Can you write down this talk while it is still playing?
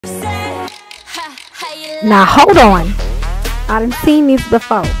Now hold on. I done seen these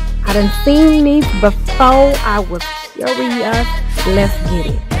before. I was curious. Let's get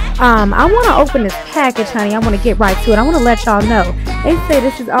it. I want to open this package, honey. I want to get right to it. I want to let y'all know. They say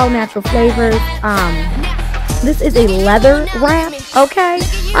this is all natural flavors. This is a leather wrap. Okay.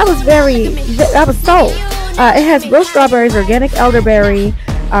 I was sold. It has real strawberries, organic elderberry,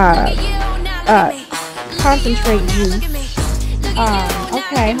 concentrate juice.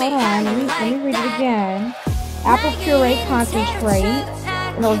 Okay, hold on. Let me read it again. Apple puree concentrate,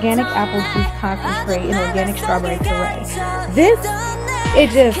 an organic apple juice concentrate, and organic strawberry puree.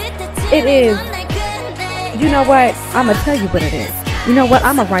 It is. You know what? I'm gonna tell you what it is. You know what?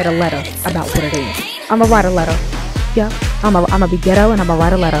 I'm gonna write a letter about what it is. I'm gonna write a letter. Yeah, I'm gonna be ghetto and I'm gonna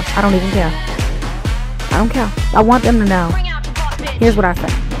write a letter. I don't even care. I don't care. I want them to know. Here's what I say.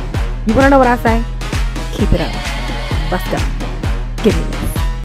 You wanna know what I say? Keep it up. Let's go. Give me it.